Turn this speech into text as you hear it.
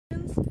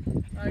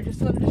I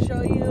just wanted to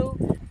show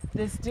you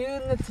this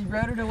dune that's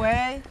eroded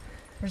away.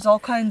 There's all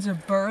kinds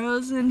of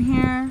burrows in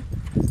here.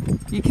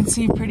 You can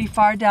see pretty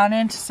far down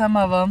into some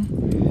of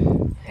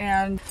them.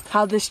 And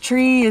how this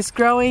tree is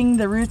growing,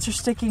 the roots are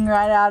sticking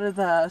right out of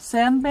the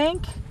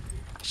sandbank.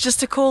 It's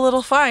just a cool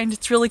little find.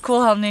 It's really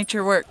cool how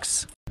nature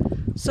works.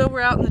 So we're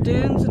out in the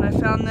dunes and I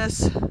found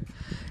this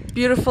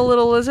beautiful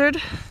little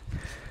lizard.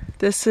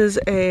 This is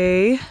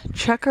a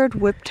checkered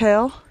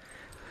whiptail.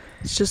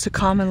 It's just a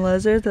common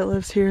lizard that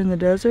lives here in the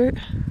desert.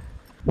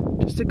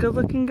 Just a good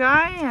looking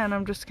guy, and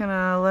I'm just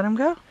gonna let him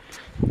go.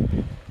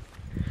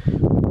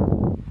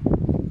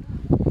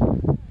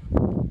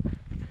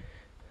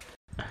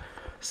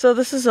 So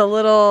this is a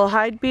little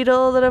hide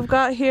beetle that I've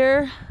got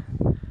here.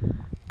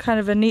 Kind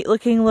of a neat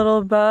looking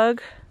little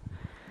bug.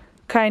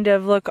 Kind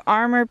of look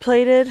armor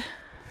plated.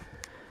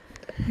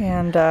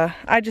 And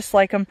I just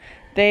like them.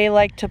 They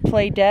like to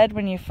play dead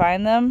when you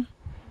find them,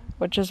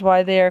 which is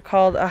why they are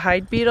called a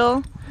hide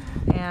beetle.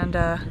 And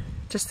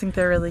just think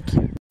they're really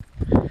cute.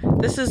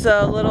 This is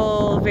a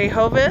little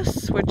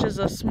Vehovis, which is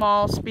a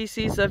small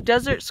species of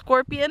desert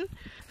scorpion.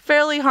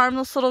 Fairly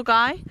harmless little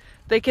guy.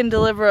 They can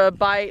deliver a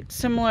bite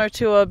similar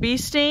to a bee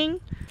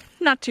sting,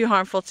 not too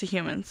harmful to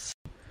humans.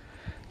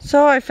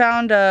 So I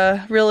found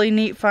a really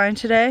neat find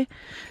today.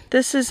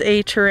 This is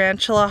a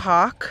tarantula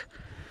hawk.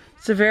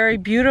 It's a very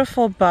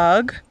beautiful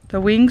bug. The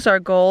wings are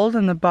gold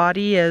and the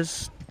body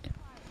is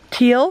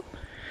teal.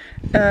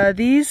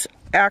 These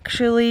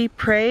actually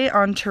prey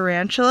on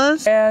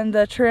tarantulas, and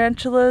the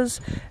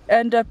tarantulas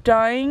end up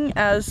dying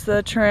as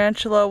the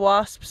tarantula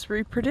wasps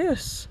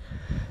reproduce.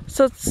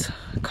 So it's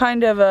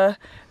kind of a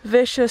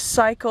vicious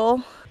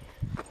cycle.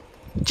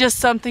 Just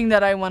something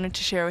that I wanted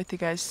to share with you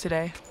guys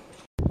today.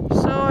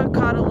 So I've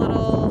caught a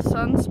little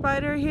sun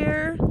spider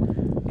here.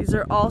 These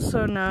are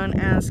also known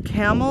as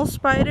camel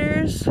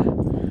spiders.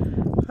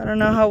 I don't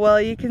know how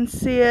well you can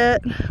see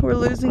it. We're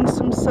losing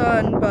some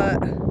sun, but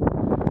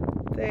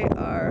they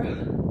are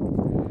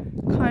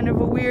kind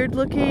of a weird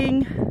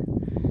looking,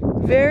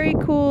 very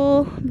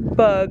cool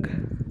bug.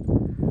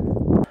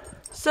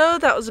 So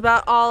that was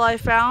about all I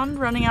found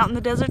running out in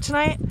the desert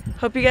tonight.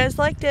 Hope you guys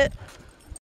liked it.